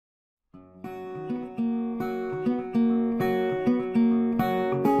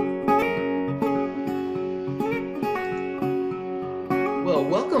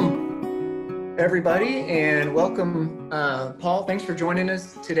everybody, and welcome, Paul. Thanks for joining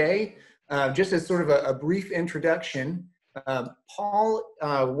us today. Just as sort of a brief introduction, Paul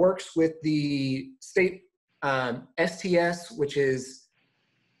works with the state STS, which is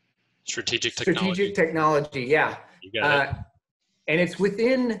Strategic Technology. Yeah, you got it. And it's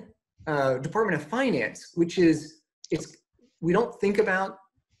within Department of Finance, which is we don't think about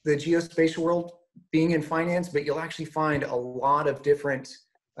the geospatial world being in finance, but you'll actually find a lot of different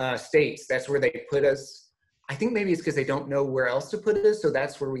states. That's where they put us. I think maybe it's because they don't know where else to put us, so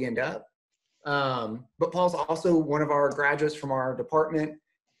that's where we end up. But Paul's also one of our graduates from our department,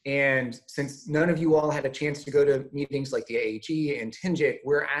 and since none of you all had a chance to go to meetings like the AAG and TNGIC,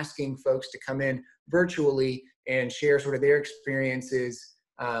 we're asking folks to come in virtually and share sort of their experiences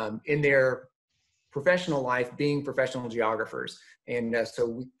in their professional life being professional geographers. And so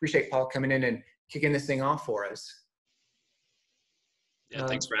we appreciate Paul coming in and kicking this thing off for us. Yeah,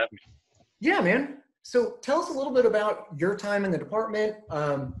 thanks for having me. Yeah, man. So tell us a little bit about your time in the department,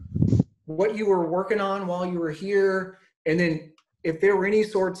 what you were working on while you were here, and then if there were any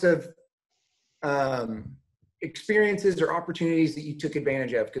sorts of experiences or opportunities that you took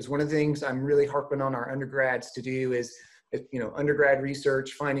advantage of. Because one of the things I'm really harping on our undergrads to do is, undergrad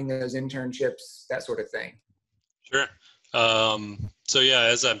research, finding those internships, that sort of thing. Sure. So yeah,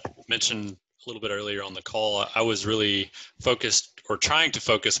 as I mentioned a little bit earlier on the call, I was really focused or trying to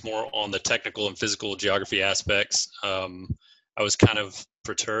focus more on the technical and physical geography aspects. I was kind of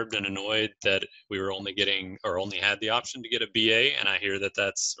perturbed and annoyed that we were only had the option to get a BA, and I hear that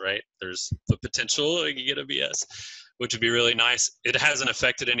that's right. There's the potential to get a BS, which would be really nice. It hasn't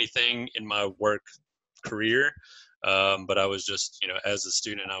affected anything in my work career, but I was just, as a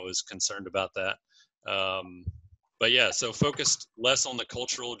student, I was concerned about that. But yeah, so focused less on the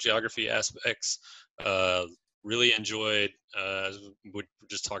cultural geography aspects. Really enjoyed, we're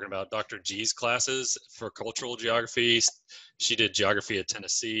just talking about Dr. G's classes for cultural geography. She did geography at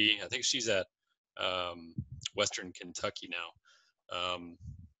Tennessee. I think she's at Western Kentucky now.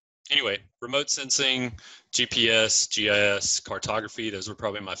 Anyway, remote sensing, GPS, GIS, cartography, those were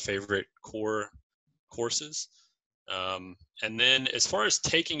probably my favorite core courses. And then as far as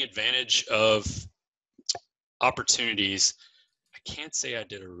taking advantage of opportunities, I can't say I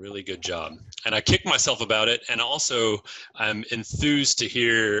did a really good job, and I kick myself about it. And also I'm enthused to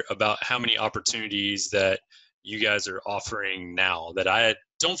hear about how many opportunities that you guys are offering now that I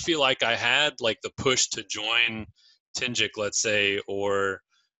don't feel like I had, like the push to join TNGIC, let's say, or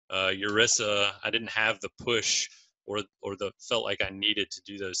ERISA. I didn't have the push or the felt like I needed to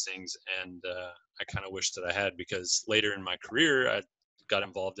do those things. And I kind of wish that I had, because later in my career, I got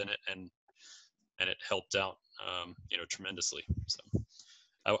involved in it and it helped out, tremendously. So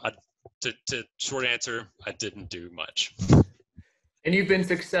to short answer, I didn't do much. And you've been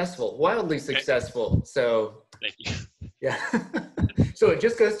successful, wildly successful. So thank you. Yeah. So it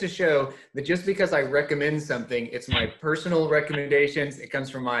just goes to show that just because I recommend something, it's my personal recommendations. It comes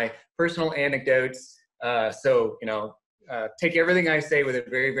from my personal anecdotes. So take everything I say with a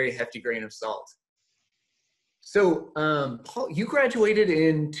very, very hefty grain of salt. So, Paul, you graduated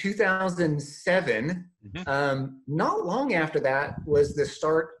in 2007. Mm-hmm. Not long after that was the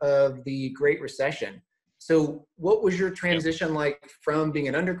start of the Great Recession. So what was your transition like from being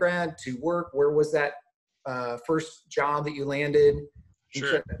an undergrad to work? Where was that first job that you landed?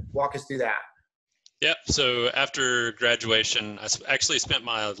 Sure. Walk us through that. Yep. So after graduation, I actually spent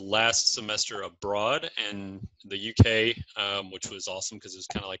my last semester abroad in the UK, which was awesome because it was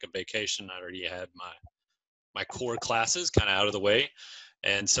kind of like a vacation. I already had my core classes kind of out of the way.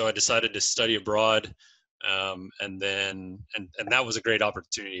 And so I decided to study abroad. And that was a great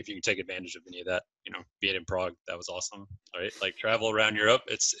opportunity. If you can take advantage of any of that, being in Prague, that was awesome. Right. Like travel around Europe.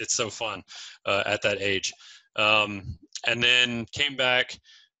 It's so fun, at that age. And then came back,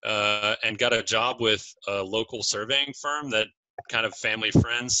 and got a job with a local surveying firm that kind of family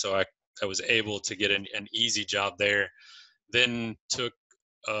friends. So I was able to get an easy job there. Then took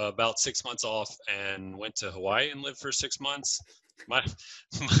about 6 months off and went to Hawaii and lived for 6 months. My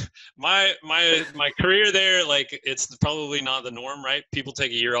career there, like, it's probably not the norm, right? People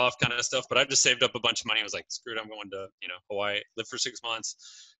take a year off kind of stuff, but I just saved up a bunch of money. I was like, screw it, I'm going to, Hawaii, lived for 6 months,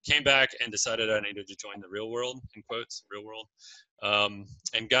 came back and decided I needed to join the real world, in quotes, real world,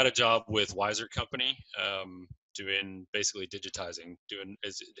 and got a job with Weiser Company, doing basically digitizing, doing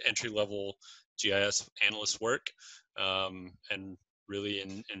entry-level GIS analyst work, and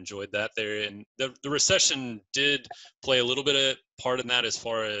really enjoyed that there. And the recession did play a little bit of part in that, as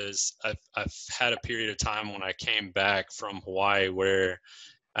far as I've had a period of time when I came back from Hawaii where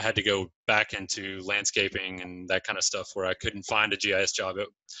I had to go back into landscaping and that kind of stuff where I couldn't find a GIS job.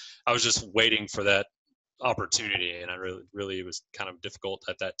 I was just waiting for that opportunity, and I really it was kind of difficult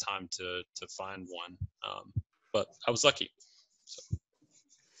at that time to find one. But I was lucky.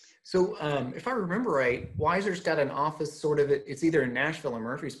 So if I remember right, Weiser's got an office sort of, it's either in Nashville or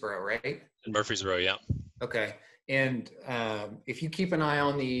Murfreesboro, right? In Murfreesboro, yeah. Okay. And if you keep an eye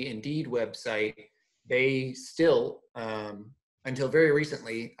on the Indeed website, they still, until very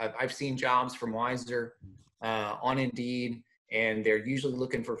recently, I've seen jobs from Weiser on Indeed, and they're usually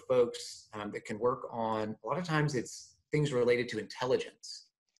looking for folks that can work on, a lot of times it's things related to intelligence.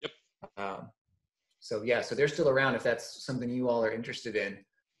 Yep. So yeah, so they're still around if that's something you all are interested in.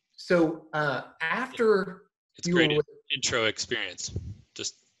 So after it's a great intro experience.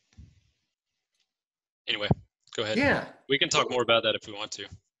 Just anyway, go ahead. Yeah. We can talk more about that if we want to.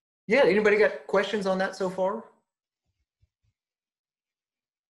 Yeah. Anybody got questions on that so far?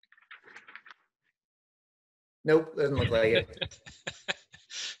 Nope, doesn't look like it.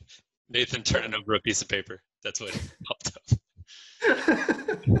 Nathan turning over a piece of paper. That's what popped up.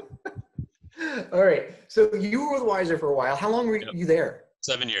 All right. So you were with Weiser for a while. How long were you there?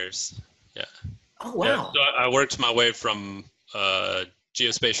 7 years. Yeah. Oh, wow. Yeah, so I worked my way from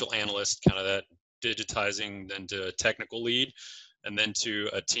geospatial analyst, kind of that digitizing, then to a technical lead, and then to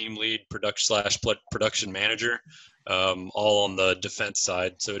a team lead, production manager, all on the defense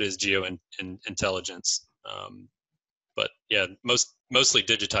side. So it is geo and intelligence. But yeah, mostly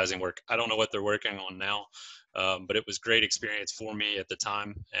digitizing work. I don't know what they're working on now, but it was great experience for me at the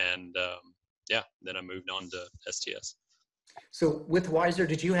time. And yeah, then I moved on to STS. So with Weiser,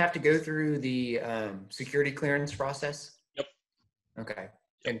 did you have to go through the security clearance process? Yep. Okay.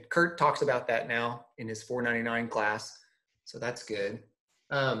 And Kurt talks about that now in his 499 class. So that's good.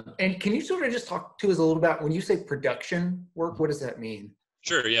 And can you sort of just talk to us a little about, when you say production work, what does that mean?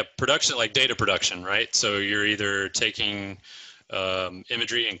 Sure. Yeah. Production, like data production, right? So you're either taking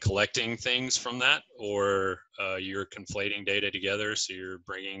imagery and collecting things from that, or you're conflating data together. So you're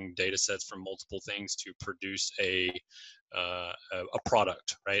bringing data sets from multiple things to produce a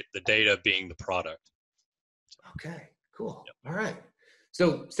product, right? The data being the product. Okay, cool. Yep. All right.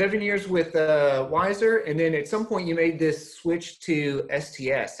 So 7 years with Weiser, and then at some point you made this switch to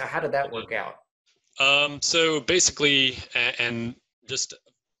STS. So how did that work out? So basically, and just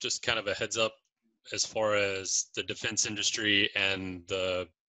kind of a heads up, as far as the defense industry and the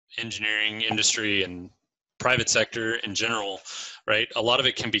engineering industry and private sector in general, right? A lot of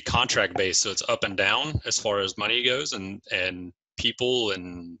it can be contract based, so it's up and down as far as money goes, and people,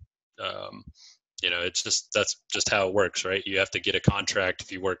 and you know, it's just, that's just how it works, right? You have to get a contract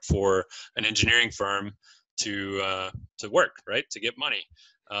if you work for an engineering firm to work, right? To get money.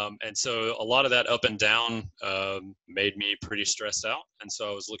 And so a lot of that up and down made me pretty stressed out. And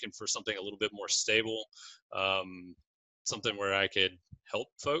so I was looking for something a little bit more stable, something where I could help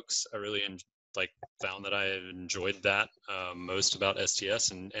folks. I really found that I enjoyed that most about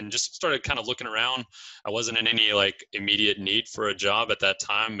STS, and just started kind of looking around. I wasn't in any like immediate need for a job at that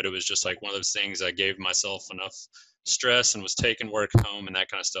time, but it was just like one of those things. I gave myself enough stress and was taking work home and that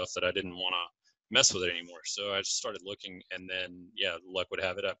kind of stuff that I didn't want to mess with it anymore. So I just started looking, and then yeah, luck would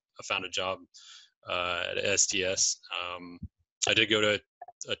have it, I found a job at STS. I did go to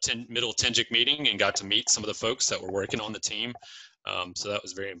a middle TNGIC meeting and got to meet some of the folks that were working on the team. So that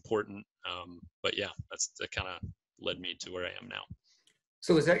was very important. But yeah, that kind of led me to where I am now.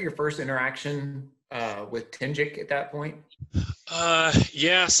 So was that your first interaction with TNGIC at that point?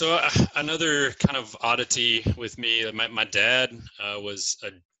 Yeah. So another kind of oddity with me, my dad was a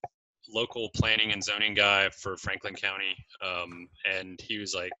local planning and zoning guy for Franklin County. And he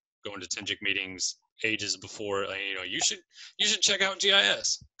was like going to TNGIC meetings ages before, you know, you should check out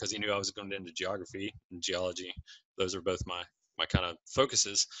GIS, because he knew I was going into geography and geology. Those are both my kind of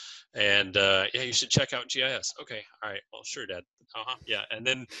focuses. And yeah, you should check out GIS. Okay. All right. Well, sure, Dad. Yeah. And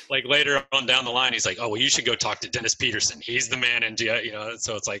then like later on down the line, he's like, oh, well, you should go talk to Dennis Peterson. He's the man in GIS, you know?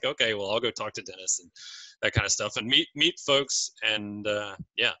 So it's like, okay, well, I'll go talk to Dennis and that kind of stuff, and meet folks. And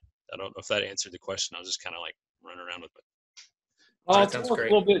yeah, I don't know if that answered the question. I was just kind of like running around with it. Oh, tell us a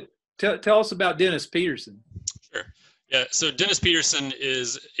little bit. Tell us about Dennis Peterson. Sure. Yeah. So Dennis Peterson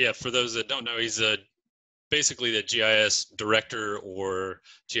is, yeah, for those that don't know, he's basically the GIS director or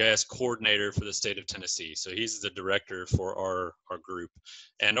GIS coordinator for the state of Tennessee. So he's the director for our group,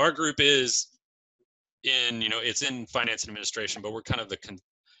 and our group is in, you know, it's in finance and administration, but we're kind of the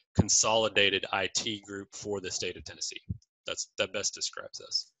consolidated IT group for the state of Tennessee. That best describes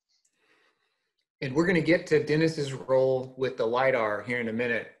us. And we're going to get to Dennis's role with the LiDAR here in a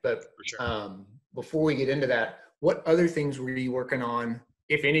minute, but For sure. Before we get into that, what other things were you working on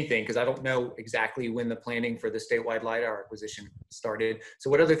if anything, because I don't know exactly when the planning for the statewide LiDAR acquisition started. So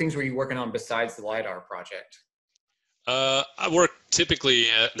what other things were you working on besides the LiDAR project? I work typically,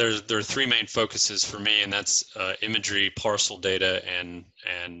 there are three main focuses for me, and that's imagery, parcel data, and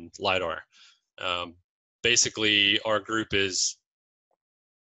LiDAR. Basically, our group is,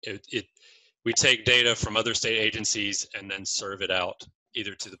 we take data from other state agencies and then serve it out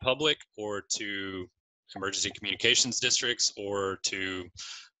either to the public or to emergency communications districts or to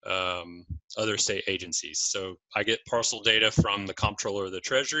other state agencies. So I get parcel data from the comptroller of the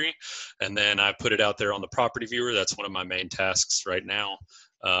Treasury, and then I put it out there on the property viewer. That's one of my main tasks right now.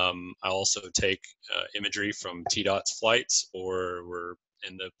 I also take imagery from TDOT's flights, or we're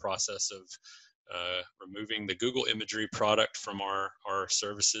in the process of removing the Google imagery product from our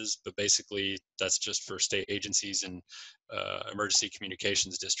services, but basically that's just for state agencies and emergency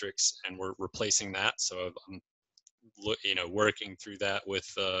communications districts, and we're replacing that. So I'm working through that with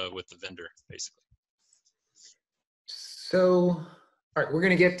the vendor, basically. So, all right, we're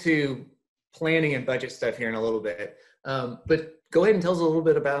going to get to planning and budget stuff here in a little bit, but go ahead and tell us a little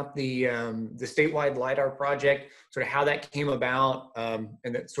bit about the statewide LiDAR project, sort of how that came about, and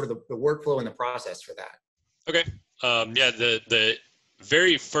sort of the workflow and the process for that. Okay. Yeah, the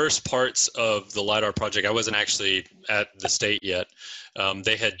very first parts of the LiDAR project, I wasn't actually at the state yet.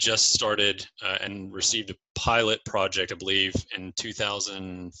 They had just started and received a pilot project, I believe, in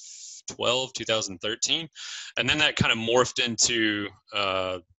 2012, 2013. And then that kind of morphed into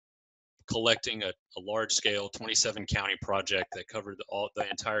collecting a large-scale 27-county project that covered the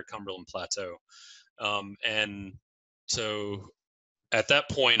entire Cumberland Plateau. And so at that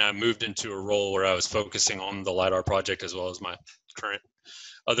point, I moved into a role where I was focusing on the LiDAR project as well as my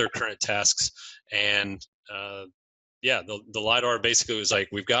other current tasks. And yeah, the LiDAR basically was like,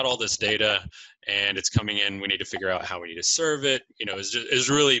 we've got all this data and it's coming in. We need to figure out how we need to serve it. It's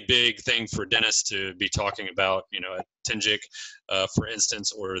a really big thing for Dennis to be talking about, at TNGIC, for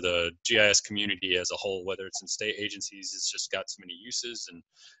instance, or the GIS community as a whole, whether it's in state agencies, it's just got so many uses.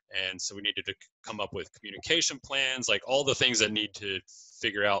 And so we needed to come up with communication plans, like all the things that need to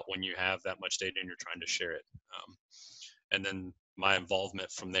figure out when you have that much data and you're trying to share it. And then my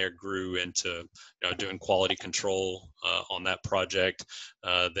involvement from there grew into doing quality control on that project,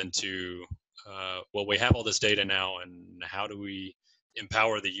 then to well, we have all this data now, and how do we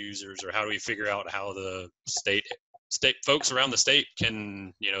empower the users, or how do we figure out how the state folks around the state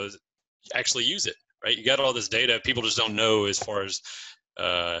can actually use it, right? You got all this data, people just don't know as far as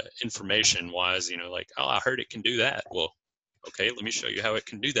information wise, like, oh, I heard it can do that. Well, okay, let me show you how it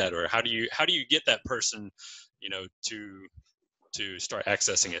can do that. Or how do you get that person to start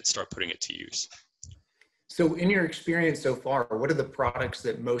accessing it, start putting it to use. So in your experience so far, what are the products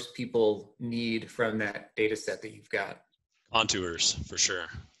that most people need from that data set that you've got? Contours, for sure.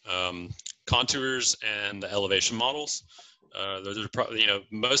 Contours and the elevation models. Those are probably,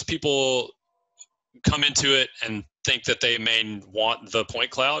 most people come into it and think that they may want the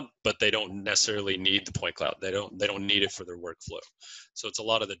point cloud, but they don't necessarily need the point cloud. They don't need it for their workflow. So it's a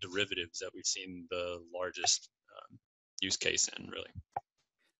lot of the derivatives that we've seen the largest use case in, really.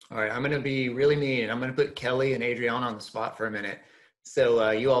 All right, I'm going to be really mean. I'm going to put Kelly and Adriana on the spot for a minute. So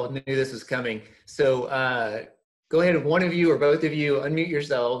you all knew this was coming. So go ahead, one of you or both of you unmute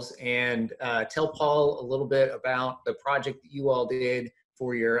yourselves and tell Paul a little bit about the project that you all did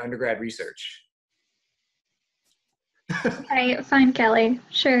for your undergrad research. All right, fine, Kelly.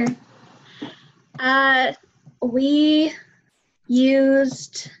 Sure. We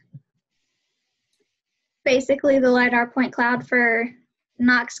used basically the LiDAR point cloud for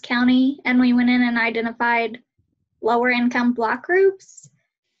Knox County, and we went in and identified lower income block groups,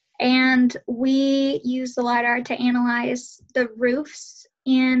 and we used the LiDAR to analyze the roofs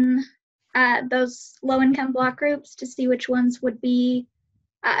in those low income block groups to see which ones would be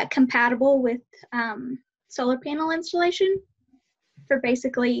compatible with solar panel installation, for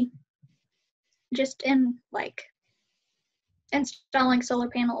basically just installing solar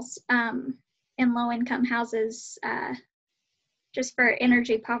panels in low income houses, just for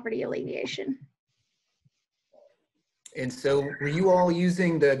energy poverty alleviation. And so were you all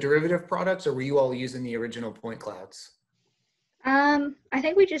using the derivative products, or were you all using the original point clouds? I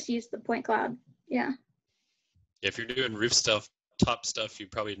think we just used the point cloud. Yeah. If you're doing roof stuff, top stuff, you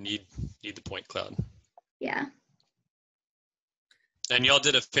probably need the point cloud. Yeah. And y'all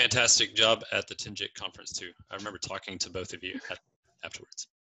did a fantastic job at the TNGIC conference too. I remember talking to both of you afterwards.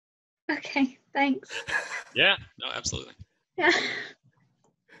 Okay, thanks. Yeah, no, absolutely. Yeah.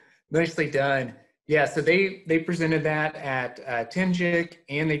 Nicely done. Yeah, so they presented that at TNGIC,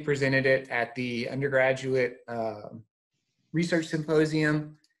 and they presented it at the undergraduate research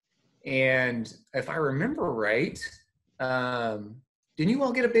symposium. And if I remember right, didn't you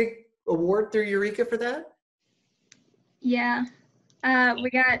all get a big award through Eureka for that? Yeah. We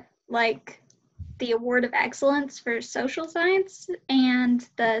got like the Award of Excellence for Social Science and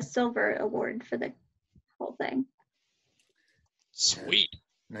the Silver Award for the whole thing. Sweet.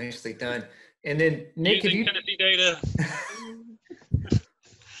 Nicely done. And then Nick, Using Tennessee data.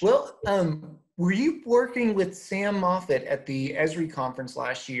 Well, were you working with Sam Moffett at the Esri conference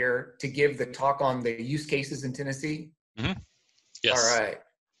last year to give the talk on the use cases in Tennessee? Mm-hmm. Yes. All right.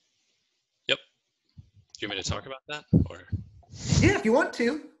 Yep. Do you want me to talk about that? Or? Yeah, if you want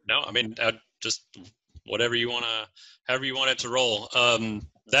to. No, I mean, just whatever you want to, however you want it to roll.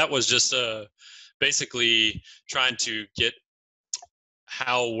 That was just basically trying to get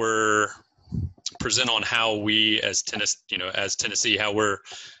how we're present on how we as Tennessee, how we're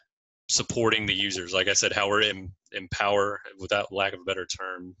supporting the users. Like I said, how we're empower, without lack of a better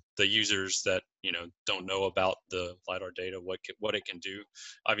term, the users that don't know about the LiDAR data, what it can do.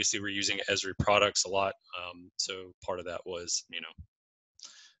 Obviously, we're using Esri products a lot, so part of that was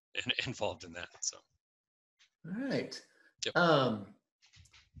involved in that. So. All right. Yep.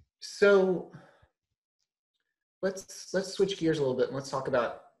 So let's switch gears a little bit and let's talk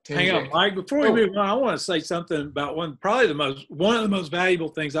about Tinjik. Hang on, Mike. Before we move on, I want to say something about one of the most valuable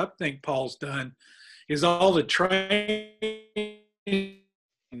things I think Paul's done is all the training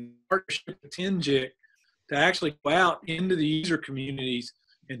partnership with Tinjik to actually go out into the user communities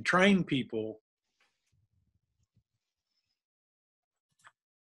and train people.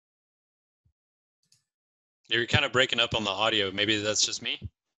 You're kind of breaking up on the audio. Maybe that's just me.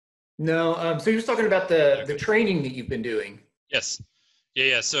 No, so you're just talking about the training that you've been doing. Yes.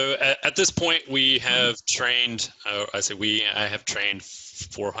 Yeah. So at this point, we have trained, I have trained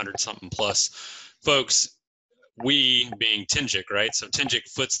 400 something plus folks, we being Tinjik, right? So Tinjik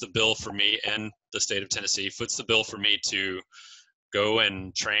foots the bill for me, and the state of Tennessee foots the bill for me to go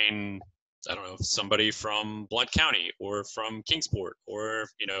and train, I don't know, somebody from Blount County or from Kingsport, or,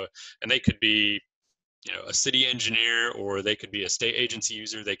 and they could be, a city engineer, or they could be a state agency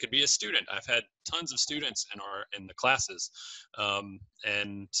user, they could be a student. I've had tons of students in the classes.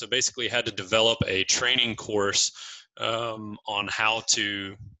 And so basically had to develop a training course on how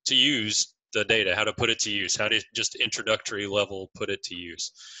to use the data, how to put it to use, how to just introductory level put it to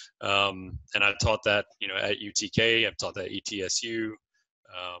use. And I've taught that, at UTK, I've taught that at ETSU,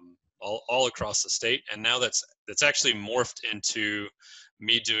 all across the state. And now that's actually morphed into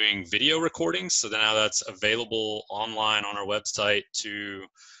me doing video recordings. So now that's available online on our website to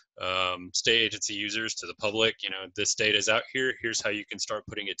state agency users, to the public. This data is out here. Here's how you can start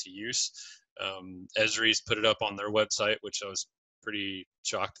putting it to use. Esri's put it up on their website, which I was pretty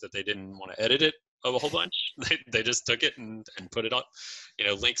shocked that they didn't want to edit it a whole bunch. They just took it and put it on,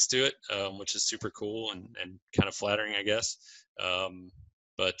 links to it, which is super cool and kind of flattering, I guess.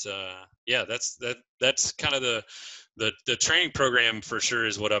 Yeah, that's kind of the training program for sure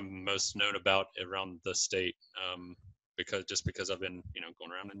is what I'm most known about around the state, because I've been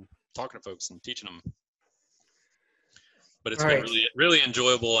going around and talking to folks and teaching them. But it's been really, really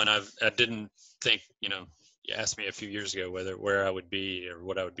enjoyable, and I didn't think, you asked me a few years ago where I would be or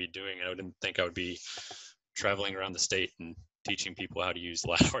what I would be doing, and I didn't think I would be traveling around the state and teaching people how to use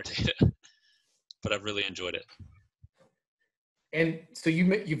LiDAR data. But I've really enjoyed it. And so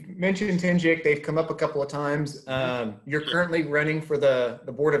you've mentioned Tinjik. They've come up a couple of times. You're currently running for the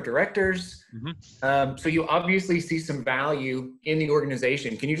board of directors. Mm-hmm. So you obviously see some value in the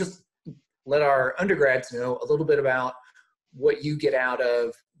organization. Can you just let our undergrads know a little bit about what you get out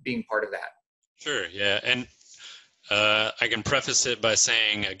of being part of that? Sure, yeah. And I can preface it by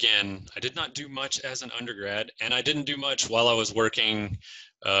saying, again, I did not do much as an undergrad, and I didn't do much while I was working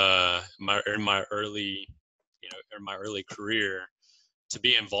in my early career to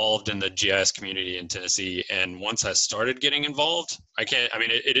be involved in the GIS community in Tennessee. And once I started getting involved,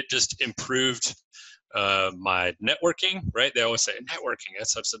 it just improved my networking, right? They always say networking,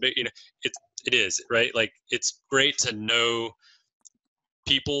 that's such a big, it is, right? Like, it's great to know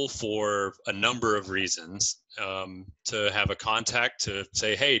people for a number of reasons, to have a contact to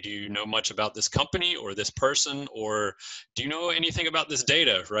say, hey, do you know much about this company or this person, or do you know anything about this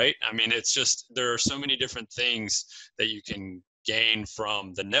data, right? It's just, there are so many different things that you can gain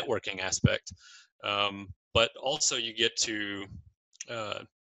from the networking aspect, but also you get to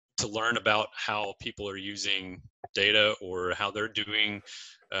learn about how people are using data, or how they're doing,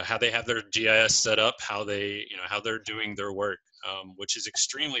 how they have their GIS set up, how they're doing their work, which is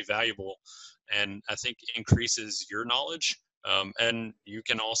extremely valuable, and I think increases your knowledge. And you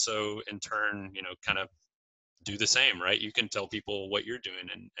can also, in turn, kind of do the same, right? You can tell people what you're doing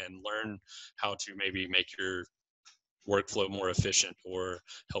and learn how to maybe make your workflow more efficient, or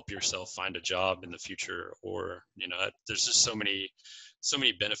help yourself find a job in the future, or, you know, there's just so many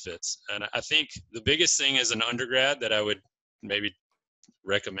benefits. And I think the biggest thing as an undergrad that I would maybe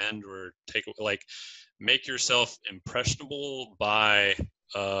recommend or take, like, make yourself impressionable by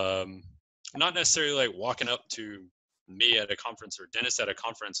not necessarily like walking up to me at a conference or Dennis at a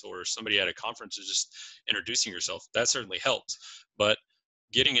conference or somebody at a conference, is just introducing yourself. That certainly helps, but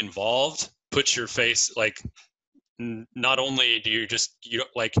getting involved, put your face, like, not only do you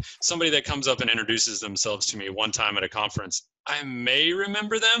like somebody that comes up and introduces themselves to me one time at a conference, I may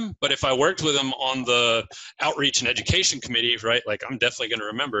remember them, but if I worked with them on the outreach and education committee, right, like, I'm definitely going to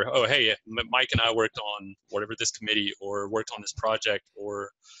remember, oh, hey, Mike and I worked on whatever this committee, or worked on this project, or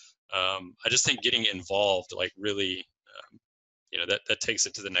I just think getting involved, like, really, you know, that takes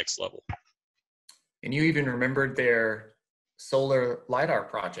it to the next level. And you even remembered their solar LiDAR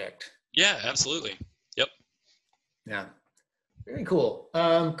project. Yeah, absolutely. Yep. Yeah, very cool.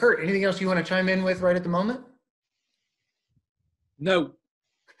 Kurt, anything else you want to chime in with right at the moment? No.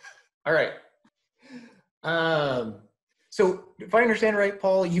 All right. So if I understand right,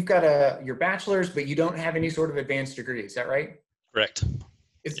 Paul, you've got your bachelor's, but you don't have any sort of advanced degree. Is that right? Correct.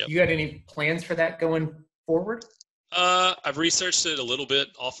 Yep. You got any plans for that going forward? I've researched it a little bit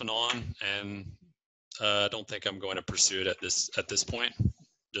off and on, and I don't think I'm going to pursue it at this point.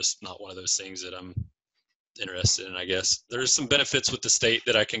 Just not one of those things that I'm interested in, I guess. There's some benefits with the state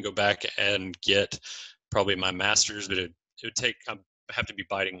that I can go back and get probably my master's, but it would take, I have to be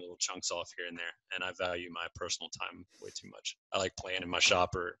biting little chunks off here and there, and I value my personal time way too much. I like playing in my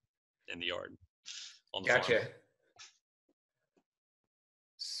shop or in the yard on the farm. Gotcha.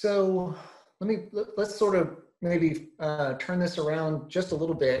 So let's sort of maybe turn this around just a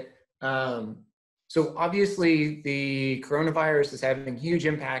little bit. So obviously the coronavirus is having huge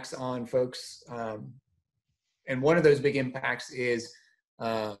impacts on folks. And one of those big impacts is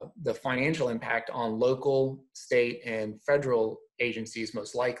the financial impact on local, state, and federal agencies,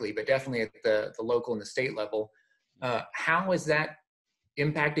 most likely, but definitely at the local and the state level. How is that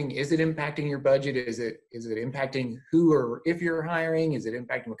impacting? Is it impacting your budget? Is it impacting who or if you're hiring? Is it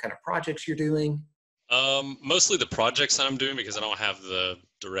impacting what kind of projects you're doing? Mostly the projects that I'm doing, because I don't have the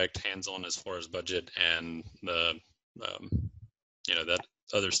direct hands-on as far as budget and the, you know, that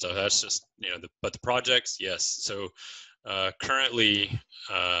other stuff. That's just, you know, but the projects, yes. So currently,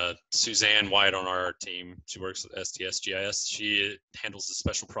 Suzanne White on our team, she works with STS-GIS. She handles the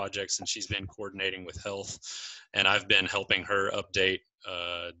special projects, and she's been coordinating with health, and I've been helping her update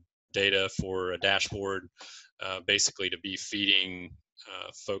data for a dashboard, basically to be feeding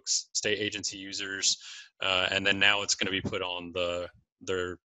folks, state agency users, and then now it's going to be put on the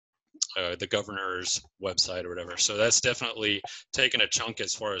governor's website or whatever. So that's definitely taken a chunk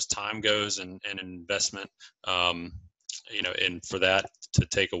as far as time goes and investment, you know, and for that to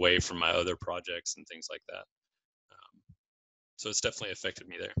take away from my other projects and things like that. So it's definitely affected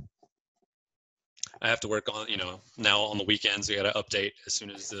me there. I have to work on, you know, now on the weekends, we got to update as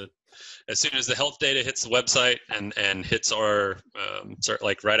soon as the health data hits the website and hits our,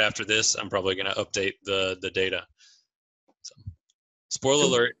 like right after this, I'm probably going to update the data. So, spoiler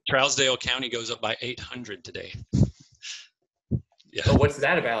alert, Trousdale County goes up by 800 today. Yeah. Oh, what's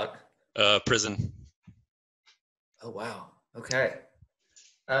that about? Prison. Oh, wow. Okay.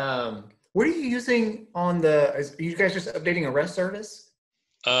 What are you using on are you guys just updating a REST service?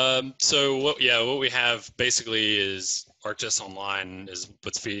 So what we have basically is ArcGIS Online is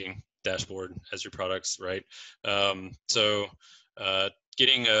what's feeding dashboard as your products, right? So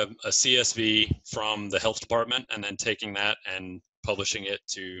getting a CSV from the health department and then taking that and publishing it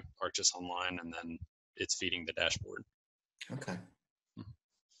to ArcGIS Online, and then it's feeding the dashboard. Okay.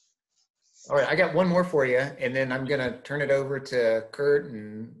 All right, I got one more for you, and then I'm going to turn it over to Kurt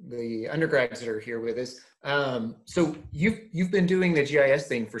and the undergrads that are here with us. So you've been doing the GIS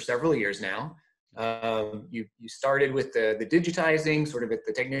thing for several years now. You started with the digitizing, sort of at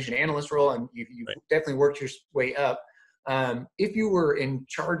the technician analyst role, and you've right. Definitely worked your way up. If you were in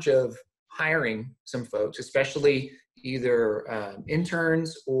charge of hiring some folks, especially either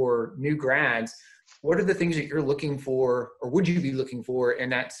interns or new grads, what are the things that you're looking for, or would you be looking for in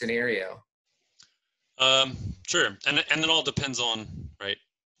that scenario? Sure, and it all depends on, right,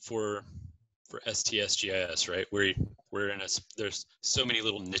 for STS-GIS, right? We're in there's so many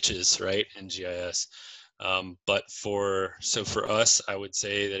little niches, right, in GIS. But for us, I would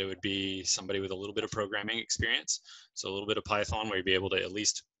say that it would be somebody with a little bit of programming experience. So a little bit of Python, where you'd be able to at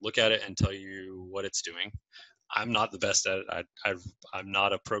least look at it and tell you what it's doing. I'm not the best at it. I'm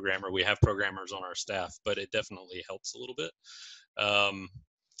not a programmer. We have programmers on our staff, but it definitely helps a little bit.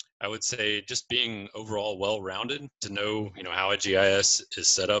 I would say just being overall well-rounded to know, how a GIS is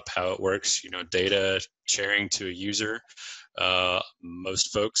set up, how it works, data sharing to a user.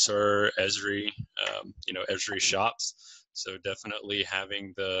 Most folks are Esri, Esri shops. So definitely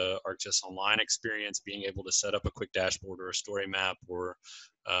having the ArcGIS Online experience, being able to set up a quick dashboard or a story map or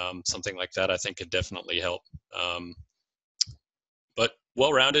something like that, I think could definitely help. But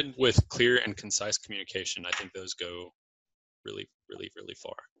well-rounded with clear and concise communication, I think those go really, really, really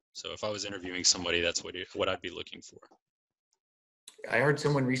far. So if I was interviewing somebody, that's what I'd be looking for. I heard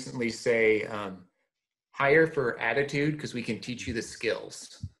someone recently say, hire for attitude because we can teach you the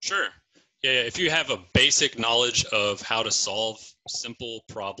skills. Sure. Yeah, if you have a basic knowledge of how to solve simple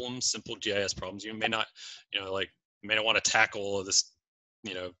problems, simple GIS problems, you may not, may not want to tackle all of this,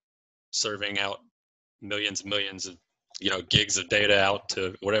 serving out millions and millions of, gigs of data out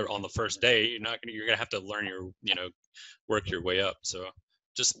to whatever on the first day. You're gonna have to learn work your way up. So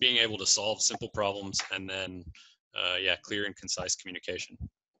just being able to solve simple problems and then, clear and concise communication,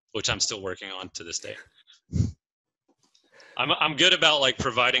 which I'm still working on to this day. I'm good about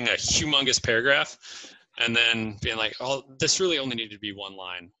providing a humongous paragraph and then being like, oh, this really only needed to be one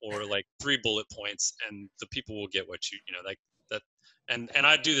line or 3 bullet points, and the people will get what that. And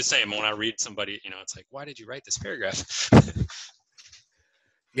I do the same when I read somebody, it's like, why did you write this paragraph?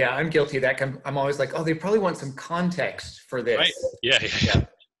 Yeah, I'm guilty of that. I'm always like, oh, they probably want some context for this. Right. Yeah.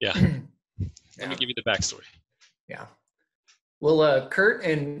 Let me give you the backstory. Yeah. Well, Kurt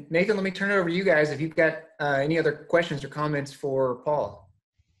and Nathan, let me turn it over to you guys if you've got any other questions or comments for Paul.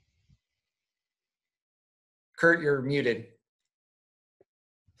 Kurt, you're muted.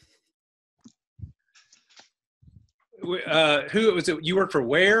 Who was it? You work for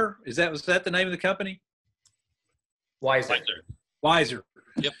Where? Was that the name of the company? Wiser. Wiser.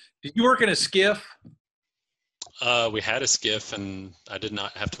 Yep. Did you work in a skiff? We had a skiff, and I did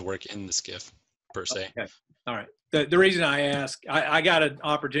not have to work in the skiff per se. Okay. All right. The reason I ask, I got an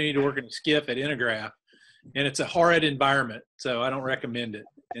opportunity to work in a skiff at Intergraph, and it's a horrid environment, so I don't recommend it.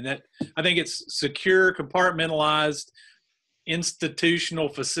 And I think it's secure, compartmentalized, institutional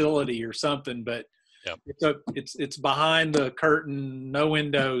facility or something, but yep. It's behind the curtain, no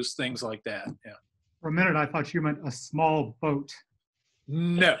windows, things like that. Yeah. For a minute, I thought you meant a small boat.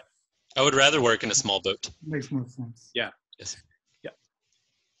 No. I would rather work in a small boat. Makes more sense. Yeah. Yes. Yeah.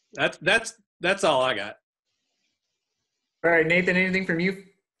 That's all I got. All right, Nathan, anything from you?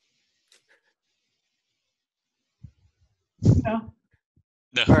 No.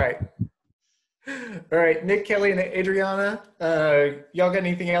 No. All right, Nick, Kelly, and Adriana, y'all got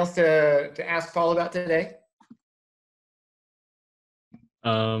anything else to ask Paul about today?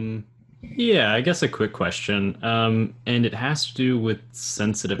 Yeah, I guess a quick question. And it has to do with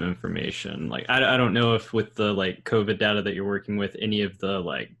sensitive information. I don't know if with the COVID data that you're working with, any of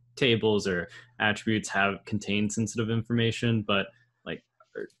the tables or attributes contain sensitive information, but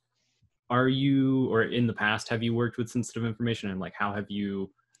are you, or in the past, have you worked with sensitive information, and how have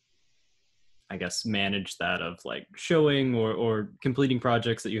you, I guess, managed that of showing or completing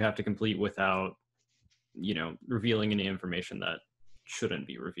projects that you have to complete without, revealing any information that shouldn't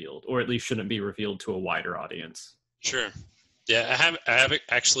be revealed, or at least shouldn't be revealed to a wider audience? Sure. Yeah, I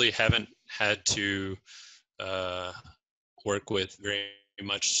haven't had to work with very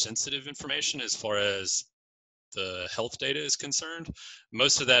much sensitive information as far as the health data is concerned.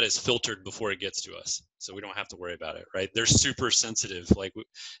 Most of that is filtered before it gets to us, so we don't have to worry about it, right? They're super sensitive,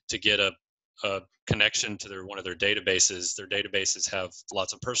 to get a connection to one of their databases. Their databases have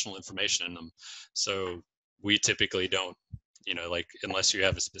lots of personal information in them, so we typically don't, unless you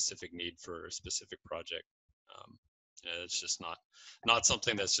have a specific need for a specific project. It's just not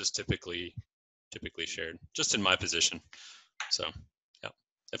something that's just typically shared, just in my position. So yeah,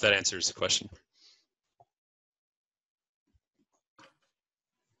 if that answers the question.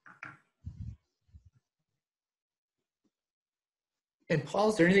 And Paul,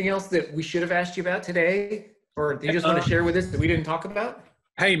 is there anything else that we should have asked you about today, or do you just want to share with us that we didn't talk about?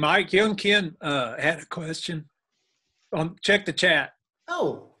 Hey, Mike, Young Ken had a question. Check the chat.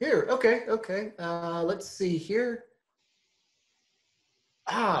 Oh, here. Okay. Let's see here.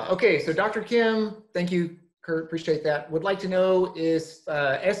 Okay. So Dr. Kim, thank you, Kurt. Appreciate that. Would like to know if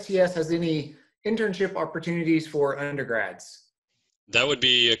STS has any internship opportunities for undergrads. That would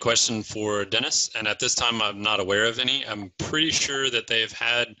be a question for Dennis, and at this time I'm not aware of any. I'm pretty sure that they've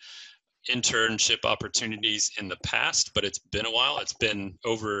had internship opportunities in the past, but it's been a while. It's been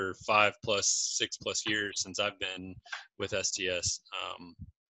over 5+, 6+ years since I've been with STS.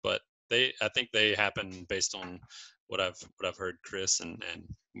 But I think they happen based on what I've heard Chris and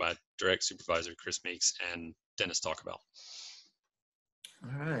my direct supervisor, Chris Meeks, and Dennis talk about.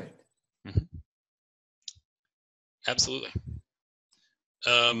 All right. Mm-hmm. Absolutely.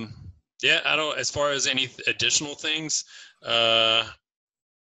 Yeah, I don't, as far as any additional things, I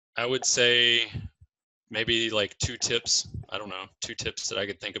would say maybe like 2 tips. I don't know, 2 tips that I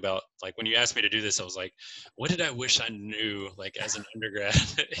could think about. Like when you asked me to do this, I was like, what did I wish I knew, like as an undergrad,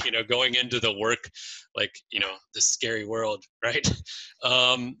 going into the work, like, this scary world, right?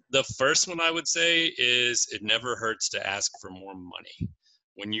 The first one I would say is it never hurts to ask for more money.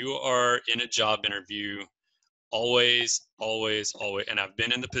 When you are in a job interview, always, and I've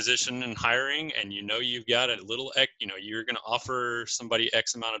been in the position in hiring, and you've got a little, you're going to offer somebody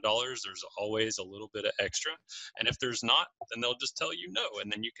X amount of dollars, there's always a little bit of extra. And if there's not, then they'll just tell you no, and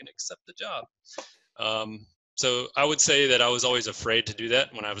then you can accept the job. So I would say that I was always afraid to do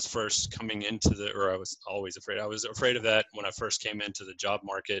that when I was first coming into I was afraid of that when I first came into the job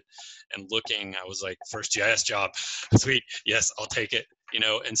market and looking. I was like, first GIS job, sweet, yes, I'll take it.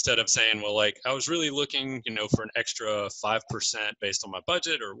 Instead of saying, well, like I was really looking, for an extra 5% based on my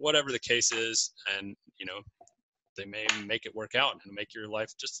budget or whatever the case is. And, they may make it work out and make your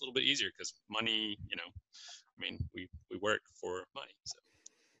life just a little bit easier because money, we work for money. So.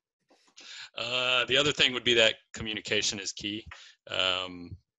 The other thing would be that communication is key. I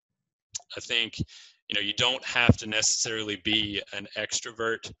think, you don't have to necessarily be an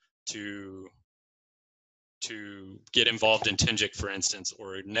extrovert to get involved in TNGIC, for instance,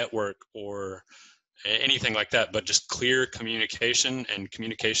 or a network or anything like that, but just clear communication and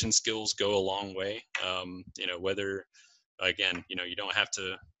communication skills go a long way. Whether, again, you don't have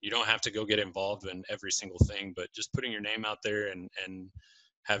to go get involved in every single thing, but just putting your name out there and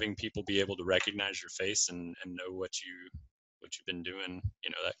having people be able to recognize your face and know what you've been doing,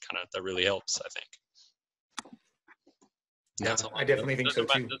 that really helps, I think. Yeah, I definitely think so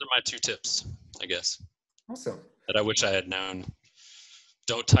too. Those are my 2 tips, I guess. Awesome. That I wish I had known.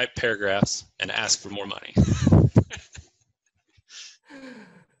 Don't type paragraphs and ask for more money.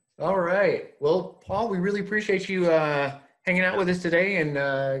 All right. Well, Paul, we really appreciate you hanging out with us today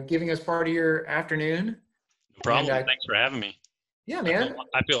and giving us part of your afternoon. No problem. Thanks for having me. Yeah, man.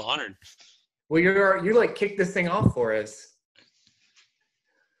 I feel honored. Well, you like kicked this thing off for us.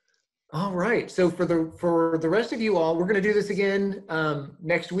 All right. So for the rest of you all, we're going to do this again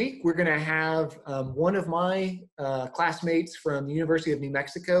next week. We're going to have one of my classmates from the University of New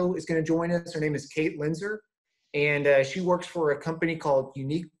Mexico is going to join us. Her name is Kate Linzer, and she works for a company called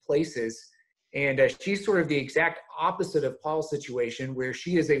Unique Places. And she's sort of the exact opposite of Paul's situation, where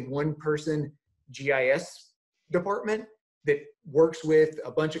she is a one-person GIS department that works with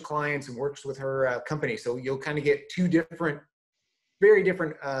a bunch of clients and works with her company. So you'll kind of get 2 very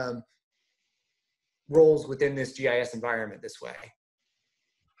different roles within this GIS environment this way.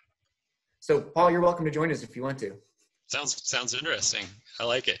 So Paul, you're welcome to join us if you want to. Sounds interesting. I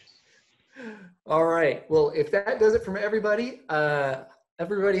like it. All right. Well, if that does it from everybody,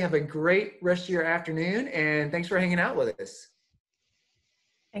 everybody have a great rest of your afternoon, and thanks for hanging out with us.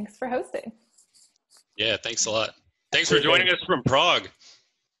 Thanks for hosting. Yeah, thanks a lot. Thanks for joining us from Prague.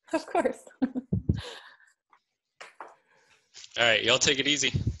 Of course. All right, y'all take it easy.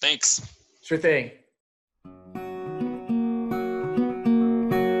 Thanks. Sure thing.